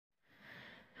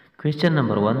Question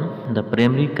number 1. The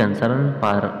primary concern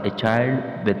for a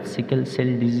child with sickle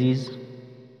cell disease.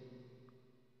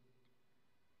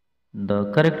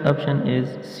 The correct option is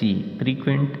C.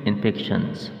 Frequent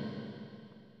infections.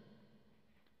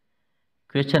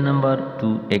 Question number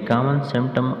 2. A common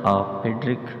symptom of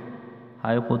pediatric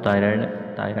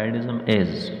hypothyroidism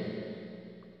is.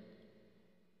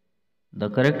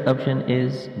 The correct option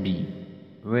is B.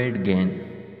 Weight gain.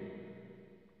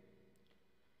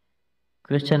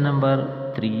 Question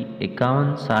number 3. A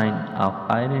common sign of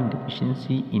iron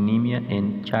deficiency anemia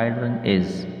in children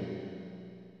is.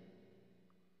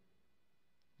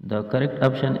 The correct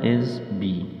option is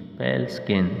B. Pale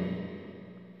skin.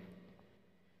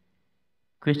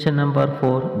 Question number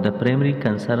 4. The primary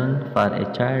concern for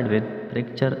a child with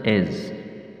fracture is.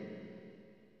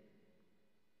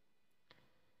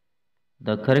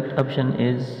 The correct option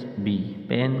is B.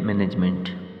 Pain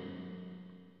management.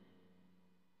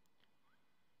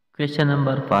 Question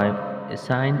number 5. A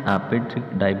sign of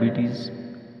pediatric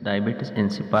diabetes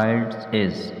insipidus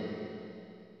is.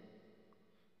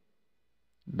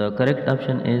 The correct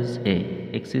option is A.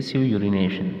 Excessive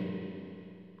urination.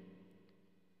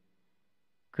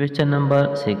 Question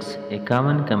number 6. A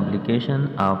common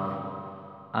complication of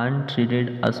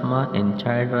untreated asthma in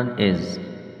children is.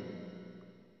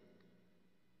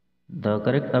 The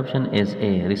correct option is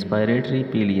A. Respiratory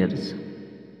failures.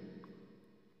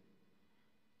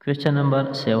 Question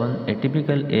number 7. A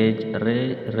typical age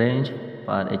range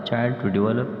for a child to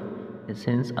develop a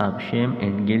sense of shame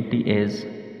and guilty is.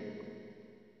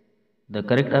 The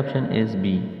correct option is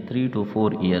B. 3 to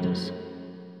 4 years.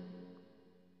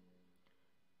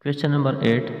 Question number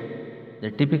 8.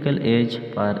 The typical age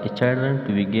for a child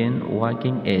to begin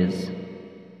walking is.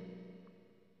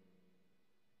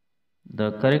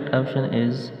 The correct option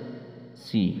is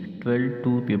C. 12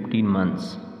 to 15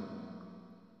 months.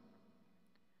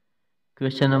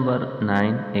 Question number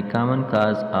 9. A common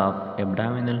cause of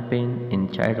abdominal pain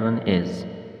in children is.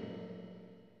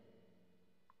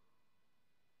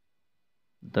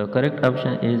 The correct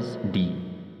option is D.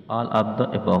 All of the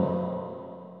above.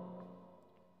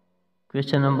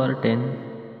 Question number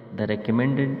 10. The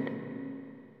recommended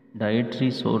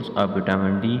dietary source of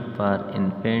vitamin D for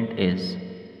infant is.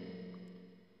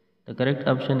 The correct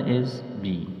option is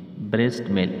B. Breast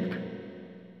milk.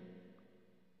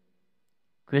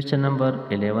 Question number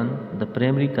 11. The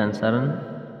primary concern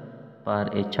for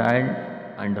a child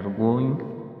undergoing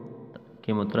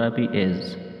chemotherapy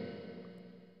is.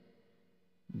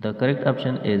 The correct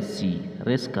option is C.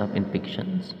 Risk of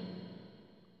infections.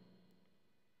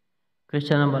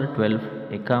 Question number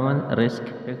 12. A common risk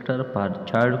factor for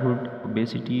childhood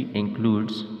obesity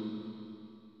includes.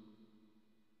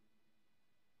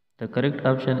 The correct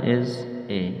option is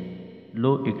A.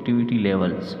 Low activity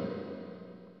levels.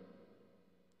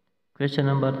 Question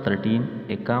number 13.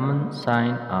 A common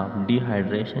sign of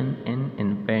dehydration in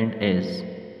infant is.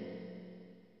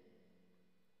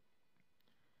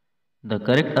 The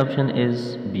correct option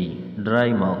is B.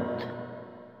 Dry mouth.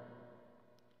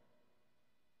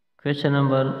 Question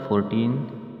number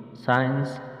 14. Signs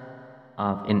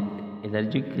of an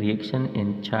allergic reaction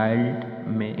in child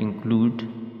may include.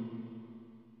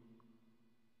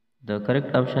 The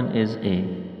correct option is A.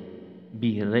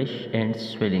 B. Rash and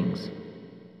swellings.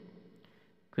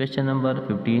 Question number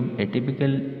 15. A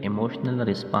typical emotional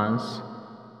response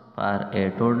for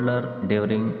a toddler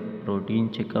during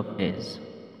routine checkup is.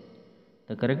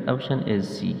 The correct option is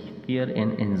C. Fear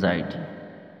and anxiety.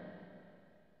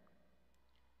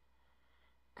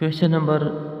 Question number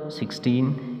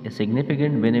 16. A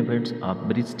significant benefits of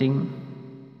breastfeeding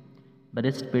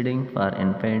for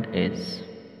infant is.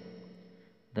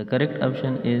 The correct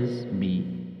option is B.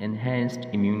 Enhanced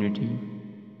immunity.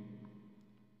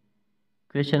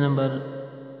 Question number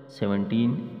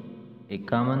 17. A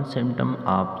common symptom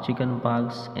of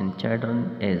chickenpox in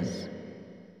children is.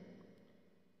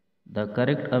 The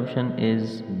correct option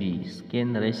is B.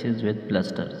 Skin rashes with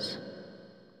blisters.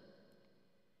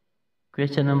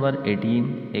 Question number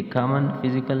 18. A common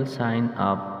physical sign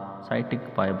of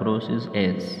cystic fibrosis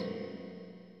is.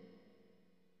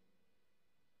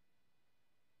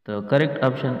 The correct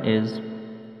option is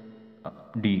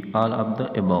D. All of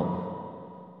the above.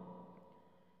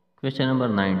 Question number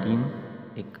 19.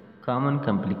 A common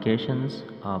complications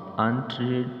of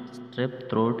untreated strep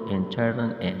throat in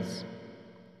children is.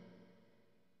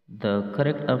 The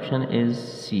correct option is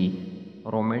C.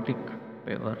 Rheumatic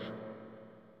fever.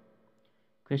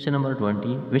 Question number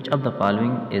 20. Which of the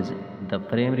following is the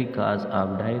primary cause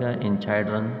of diarrhea in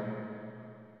children?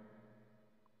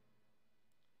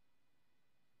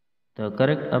 The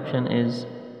correct option is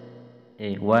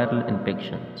A. Viral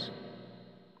infections.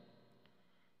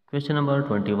 Question number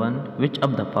 21. Which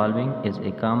of the following is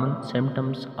a common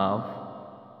symptoms of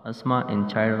asthma in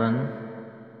children?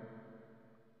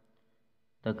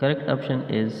 The correct option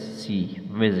is C.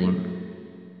 Wheezing.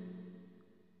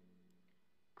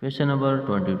 Question number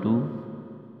 22.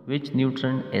 Which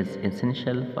nutrient is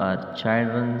essential for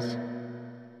children's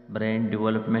brain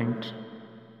development?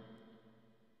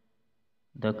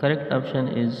 The correct option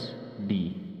is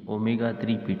D.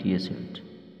 Omega-3 fatty acid.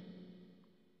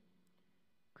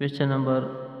 Question number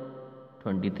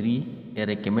 23. A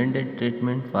recommended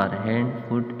treatment for hand,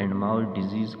 foot and mouth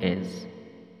disease is?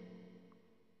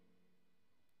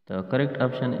 The correct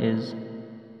option is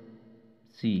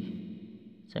C.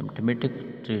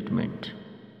 Symptomatic treatment.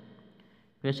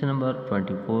 Question number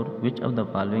 24. Which of the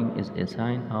following is a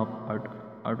sign of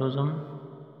autism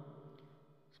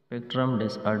spectrum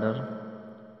disorder?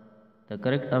 The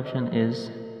correct option is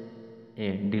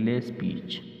A. Delay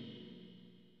speech.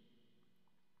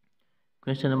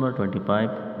 Question number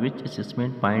 25. Which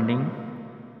assessment finding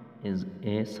is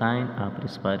a sign of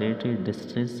respiratory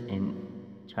distress in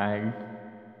child?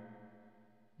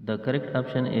 The correct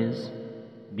option is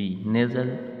B.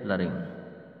 Nasal flaring.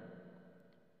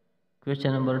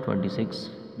 Question number 26.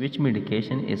 Which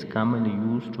medication is commonly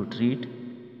used to treat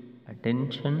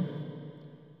attention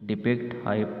deficit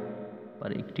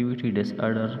hyperactivity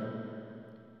disorder?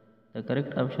 The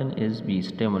correct option is B.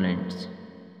 Stimulants.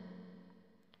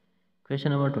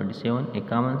 Question number 27. A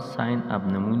common sign of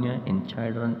pneumonia in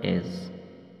children is?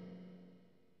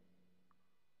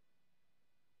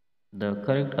 The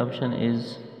correct option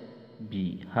is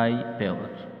B. High fever.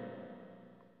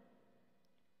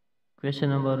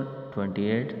 Question number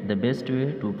 28. The best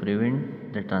way to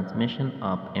prevent the transmission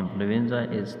of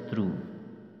influenza is through?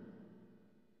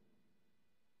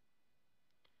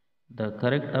 The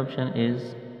correct option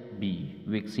is B.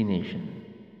 Vaccination.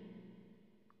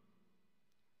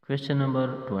 Question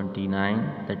number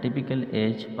 29. The typical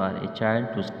age for a child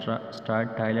to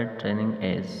start toilet training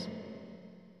is?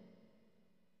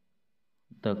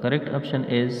 The correct option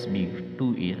is B.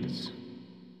 2 years.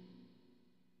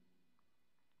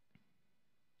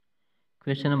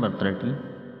 Question number 30.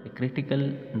 A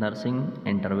critical nursing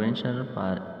intervention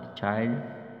for a child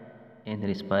in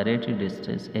respiratory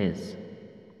distress is?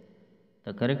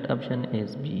 The correct option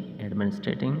is B.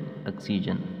 Administering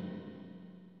oxygen.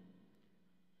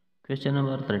 Question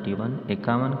number 31. A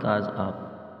common cause of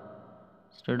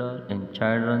stridor in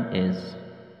children is?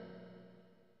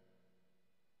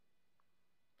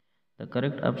 The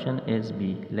correct option is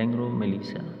B.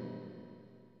 Laryngomalacia.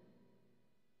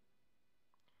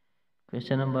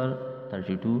 Question number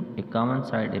 32. A common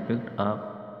side effect of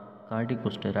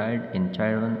corticosteroid in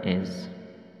children is?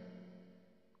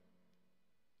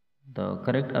 The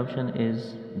correct option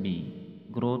is B.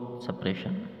 Growth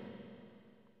suppression.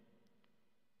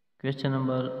 Question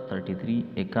number 33.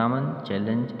 A common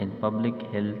challenge in public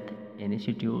health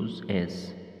initiatives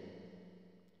is?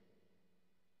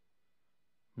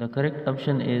 The correct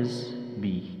option is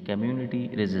B.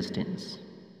 Community resistance.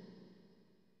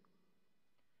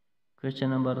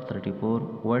 Question number 34.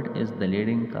 What is the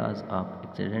leading cause of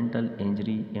accidental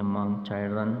injury among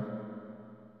children?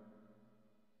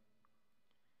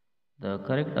 The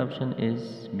correct option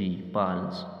is B.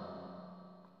 Falls.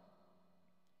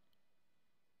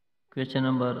 Question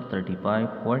number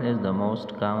 35. What is the most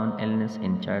common illness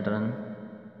in children?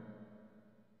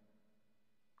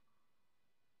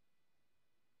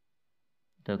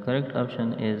 The correct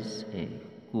option is A.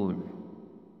 Cold.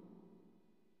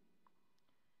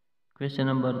 Question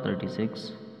number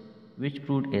 36. Which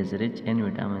fruit is rich in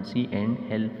vitamin C and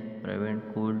help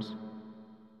prevent colds?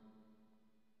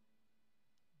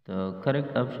 The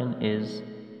correct option is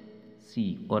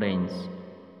C. Orange.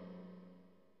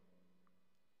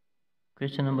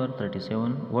 Question number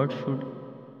 37. What should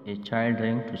a child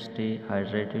drink to stay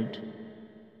hydrated?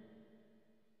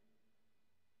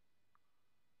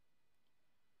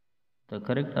 The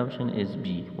correct option is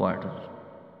B. Water.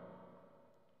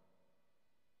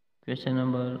 Question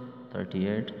number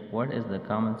 38. What is the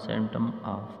common symptom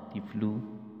of the flu?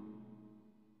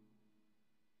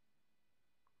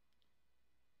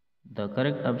 The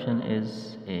correct option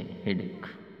is A. Headache.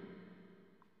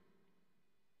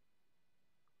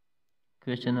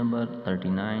 Question number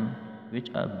 39. Which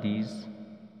of these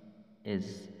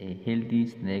is a healthy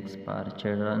snack for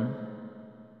children?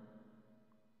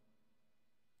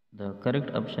 The correct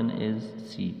option is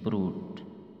C. Fruit.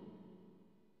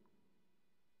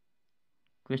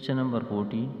 Question number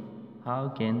 40. How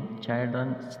can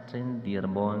children strengthen their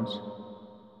bones?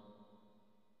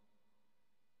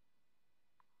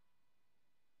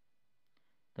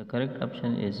 The correct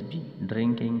option is B.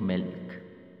 Drinking milk.